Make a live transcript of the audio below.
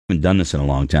haven't done this in a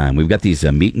long time. We've got these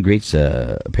meet and greets,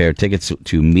 a pair of tickets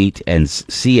to meet and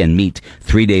see and meet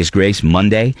 3 Days Grace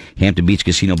Monday, Hampton Beach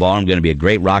Casino Ballroom. Going to be a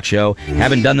great rock show.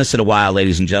 Haven't done this in a while,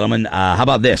 ladies and gentlemen. How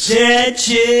about this? Dead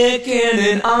chicken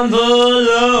and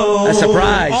envelope. A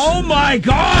surprise. Oh, my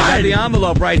God. I have the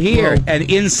envelope right here, and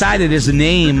inside it is the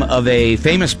name of a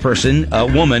famous person, a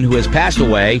woman who has passed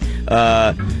away,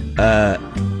 and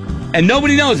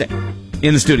nobody knows it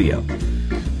in the studio.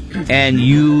 And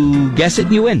you guess it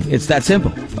and you win. It's that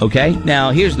simple, okay?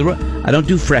 Now, here's the I don't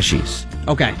do freshies.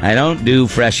 Okay. I don't do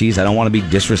freshies. I don't want to be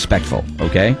disrespectful,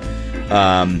 okay?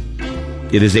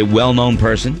 It is a well-known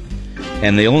person,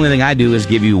 and the only thing I do is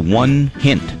give you one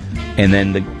hint, and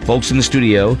then the folks in the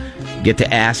studio get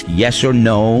to ask yes or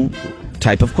no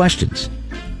type of questions.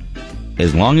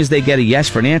 As long as they get a yes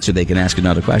for an answer, they can ask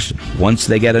another question. Once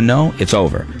they get a no, it's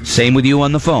over. Same with you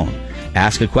on the phone.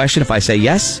 Ask a question. If I say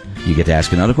yes, you get to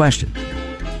ask another question.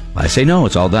 If I say no,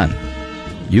 it's all done.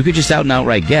 You could just out and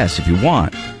outright guess if you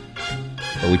want.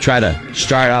 But we try to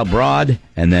start out broad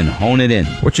and then hone it in.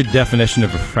 What's your definition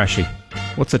of a freshie?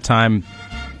 What's the time?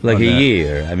 Like a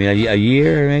year. I mean, a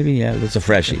year maybe? Yeah, that's a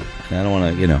freshie. I don't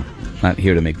want to, not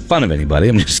here to make fun of anybody.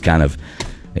 I'm just kind of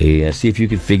see if you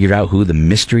can figure out who the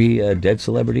mystery dead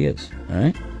celebrity is. All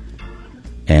right?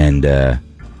 And I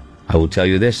will tell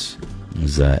you this.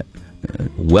 Is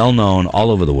well-known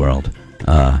all over the world.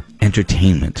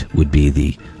 Entertainment would be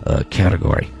the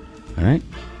category. All right?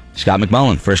 Scott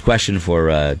McMullen, first question for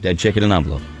Dead Chicken and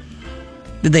Envelope.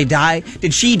 Did they die?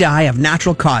 Did she die of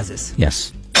natural causes?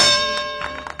 Yes.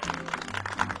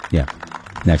 Yeah.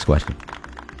 Next question.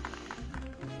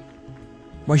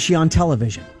 Was she on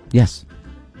television? Yes.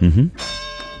 Mm-hmm.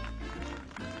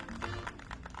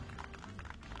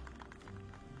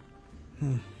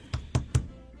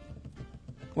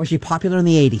 Was she popular in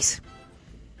the 80s?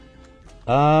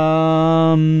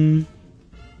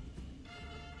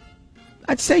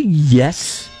 I'd say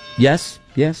yes. Yes.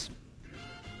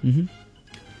 Mm-hmm.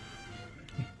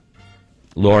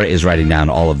 Laura is writing down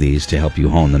all of these to help you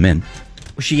hone them in.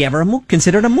 Was she ever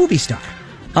considered a movie star?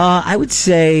 I would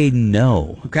say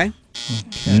no. Okay.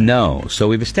 No. So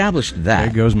we've established that.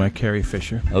 There goes my Carrie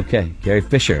Fisher. Okay, Carrie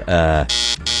Fisher.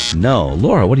 No.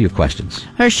 Laura, what are your questions?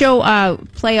 Her show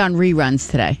play on reruns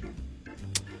today.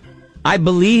 I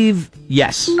believe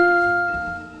yes.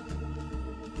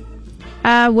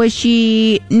 Was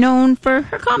she known for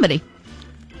her comedy?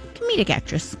 Comedic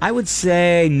actress. I would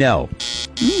say no.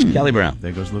 Kelly Brown.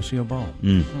 There goes Lucille Ball.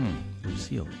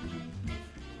 Lucille.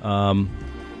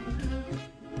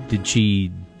 Did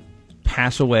she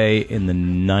pass away in the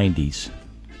 90s?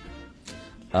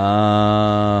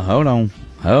 Hold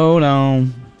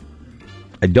on.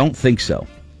 I don't think so.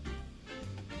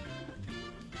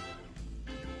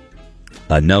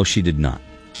 No, she did not.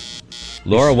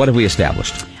 Laura, what have we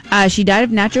established? She died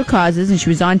of natural causes, and she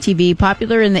was on TV,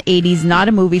 popular in the 80s, not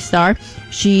a movie star.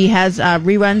 She has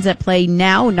reruns that play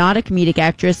now, not a comedic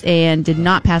actress, and did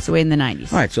not pass away in the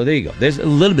 90s. All right, so there you go. There's a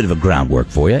little bit of a groundwork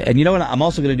for you. And you know what I'm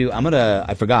also going to do?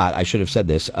 I forgot, I should have said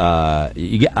this.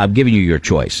 I'm giving you your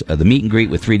choice. The meet and greet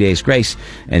with 3 Days Grace,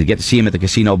 and get to see him at the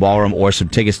Casino Ballroom, or some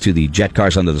tickets to the Jet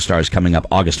Cars Under the Stars coming up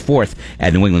August 4th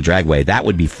at New England Dragway. That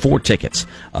would be 4 tickets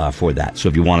for that. So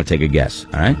if you want to take a guess,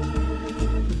 all right?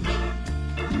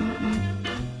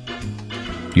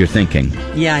 You're thinking.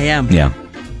 Yeah, I am. Yeah.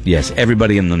 Yes,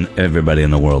 everybody in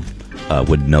the world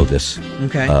would know this.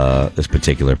 Okay. This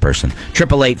particular person.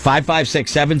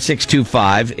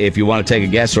 888-556-7625 if you want to take a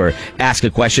guess or ask a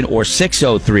question, or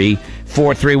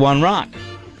 603-431-ROCK.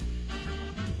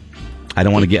 Can I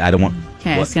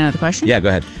ask another question? Yeah, go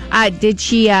ahead. Did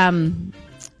she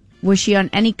was she on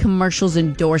any commercials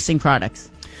endorsing products?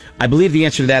 I believe the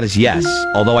answer to that is yes.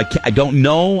 Although I don't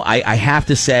know, I have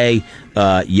to say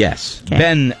yes. Okay.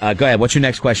 Ben, go ahead. What's your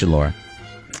next question, Laura?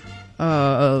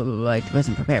 I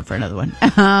wasn't prepared for another one.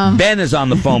 Ben is on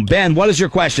the phone. Ben, what is your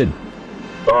question?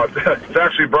 It's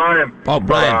actually Brian. Oh,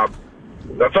 Brian.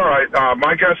 That's all right.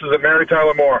 My guess is that Mary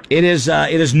Tyler Moore. It is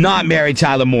not Mary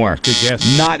Tyler Moore. Good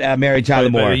guess. Not Mary Tyler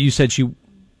Moore. But you said she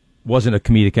wasn't a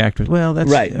comedic actress. Well, that's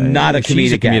right. Not a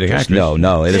comedic actress. No,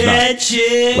 it is Dead not.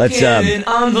 chicken Let's and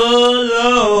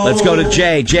envelope. let's go to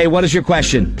Jay. Jay, what is your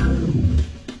question?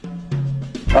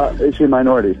 Is she a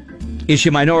minority? Is she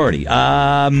a minority?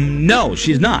 No,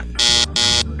 she's not.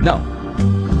 No.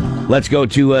 Let's go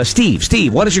to Steve.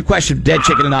 Steve, what is your question? Dead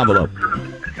chicken and envelope.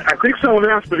 I think someone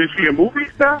asked, but is she a movie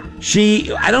star?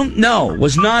 I don't know,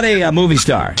 was not a movie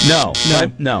star.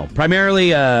 No.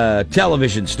 Primarily a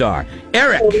television star.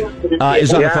 Eric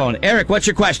is on the phone. Eric, what's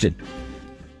your question?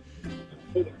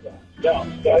 No.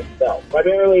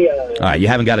 Primarily. All right, you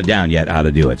haven't got it down yet how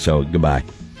to do it, so goodbye.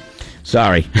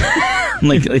 Sorry.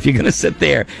 Like, if you're going to sit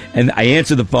there and I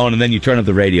answer the phone and then you turn up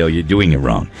the radio, you're doing it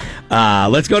wrong.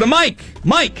 Let's go to Mike.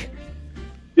 Mike.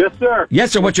 Yes, sir.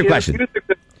 Yes, sir. What's your question?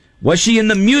 Was she in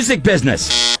the music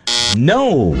business?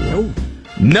 No.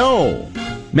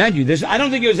 Mind you, I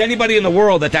don't think there was anybody in the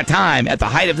world at that time, at the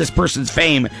height of this person's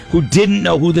fame, who didn't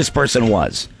know who this person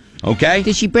was. Okay?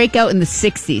 Did she break out in the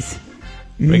 60s?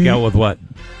 Break out with what?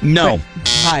 No.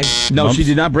 Hi. No, Mumps? she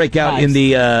did not break out in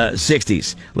the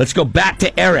 60s. Let's go back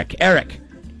to Eric. Eric.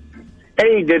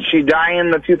 Hey, did she die in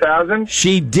the 2000s?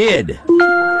 She did.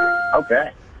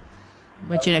 Okay.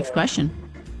 What's your next question?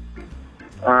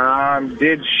 Was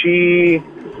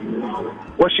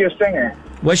she a singer?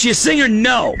 Was she a singer?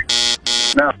 No.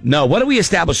 No. What do we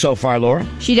establish so far, Laura?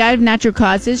 She died of natural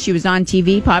causes. She was on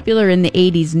TV, popular in the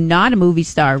 80s, not a movie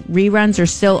star. Reruns are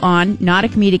still on, not a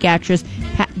comedic actress,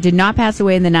 did not pass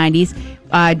away in the 90s,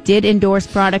 did endorse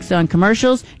products on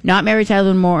commercials, not Mary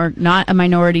Tyler Moore, not a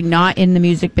minority, not in the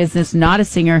music business, not a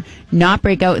singer, not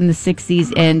break out in the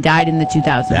 60s, and died in the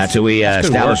 2000s. That's what we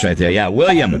established right there. Yeah.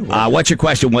 William, what's your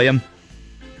question, William?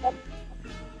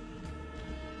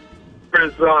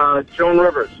 Is Joan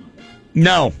Rivers?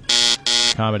 No.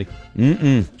 Comedy.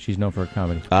 She's known for her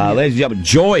comedy. Ladies and gentlemen,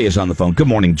 Joy is on the phone. Good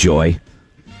morning, Joy.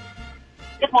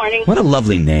 Good morning. What a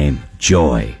lovely name,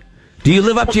 Joy. Do you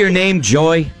live up to your name,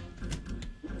 Joy?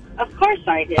 Of course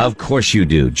I do. Of course you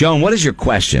do. Joan, what is your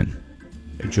question?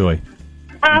 Joy.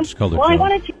 Just called her well, Joy. I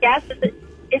wanted to guess,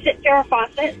 is it Farrah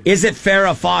Fawcett? Is it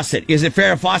Farrah Fawcett? Is it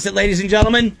Farrah Fawcett, ladies and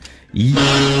gentlemen? It is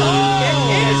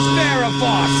Farrah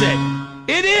Fawcett.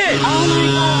 It is. Oh,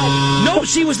 my God. No,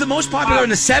 she was the most popular in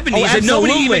the 70s, Oh, and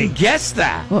nobody absolutely. even guessed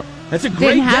that. Well, That's a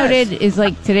great Then how guess. is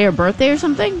like today her birthday or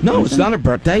something? No, it's not her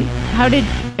birthday. How did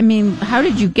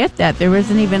you get that? There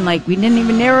wasn't even we didn't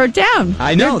even narrow it down.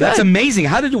 I know, You're that's good. amazing.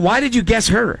 Why did you guess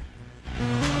her?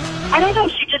 I don't know.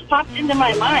 She just popped into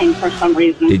my mind for some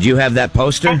reason. Did you have that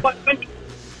poster?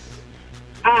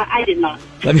 I did not.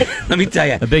 Let me tell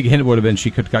you. A big hint would have been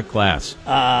she could cut glass.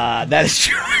 That is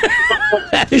true.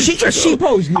 That is true. She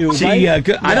posed nude, right?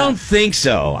 I don't think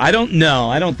so. I don't know.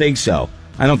 I don't think so.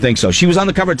 She was on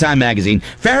the cover of Time magazine.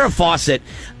 Farrah Fawcett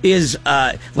is,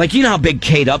 you know how big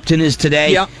Kate Upton is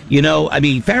today? Yeah. You know, I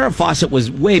mean, Farrah Fawcett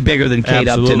was way bigger than Kate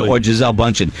Absolutely. Upton or Giselle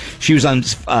Bundchen. She was on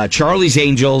Charlie's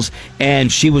Angels,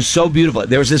 and she was so beautiful.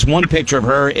 There was this one picture of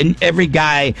her, and every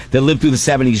guy that lived through the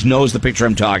 70s knows the picture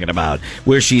I'm talking about,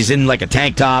 where she's in like a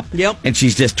tank top, Yep. and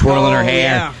she's just twirling her Oh,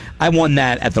 hair. yeah. I won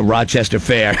that at the Rochester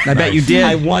Fair. I bet you did.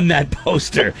 I won that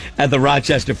poster at the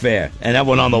Rochester Fair, and that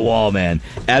one on the wall, man.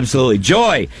 Absolutely.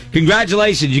 Joy,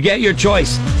 congratulations. You get your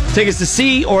choice. Tickets to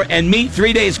see and meet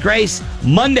 3 Days Grace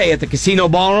Monday at the Casino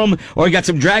Ballroom, or we got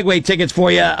some Dragway tickets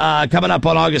for you coming up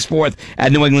on August 4th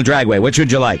at New England Dragway. Which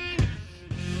would you like?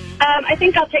 I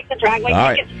think I'll take the Dragway All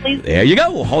tickets, right. please. There you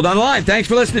go. Hold on the line. Thanks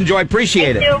for listening, Joy.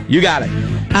 Appreciate Thank it. You got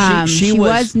it. She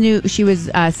was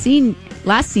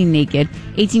last seen naked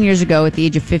 18 years ago at the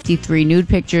age of 53. Nude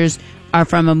pictures are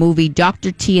from a movie,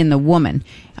 Dr. T and the Woman.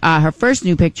 Her first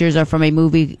nude pictures are from a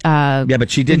movie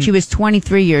but she when didn't. she was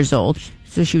 23 years old.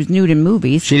 So she was nude in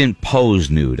movies. She didn't pose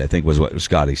nude, I think was what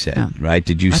Scotty said, Oh. right?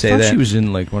 Did you I say thought that? she was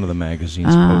in one of the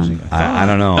magazines posing. I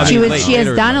don't know. She later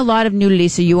has done in a lot of nudity,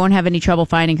 so you won't have any trouble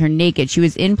finding her naked. She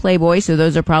was in Playboy, so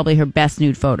those are probably her best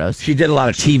nude photos. She did a lot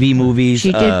of TV movies.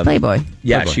 She did Playboy.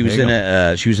 Yeah, Playboy, she was there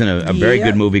in you she was in a very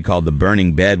good movie called The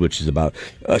Burning Bed, which is about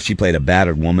she played a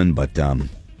battered woman, but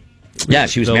yeah,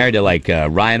 she was So- married to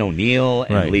Ryan O'Neal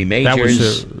and Right. Lee That Majors.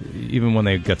 was even when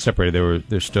they got separated,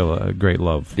 there's still a great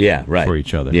love. yeah, right for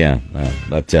each other. Yeah,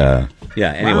 yeah.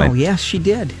 Anyway, Wow, yes, she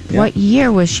did. What year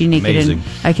was she naked in? Amazing.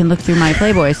 I can look through my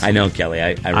Playboys. I know, Kelly. I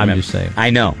remember. I'm just saying. I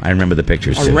know. I remember the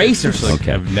pictures. A too. racer.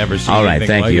 Okay. I've never seen All right, anything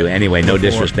thank like you. it Anyway, no before.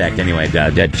 disrespect. Anyway,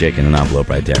 dead chick in an envelope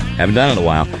right there. Haven't done it in a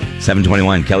while.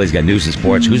 7:21. Kelly's got news and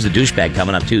sports. Who's the douchebag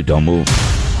coming up too? Don't move.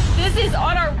 This is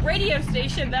on our radio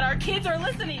station that our kids are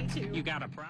listening to. You got a problem?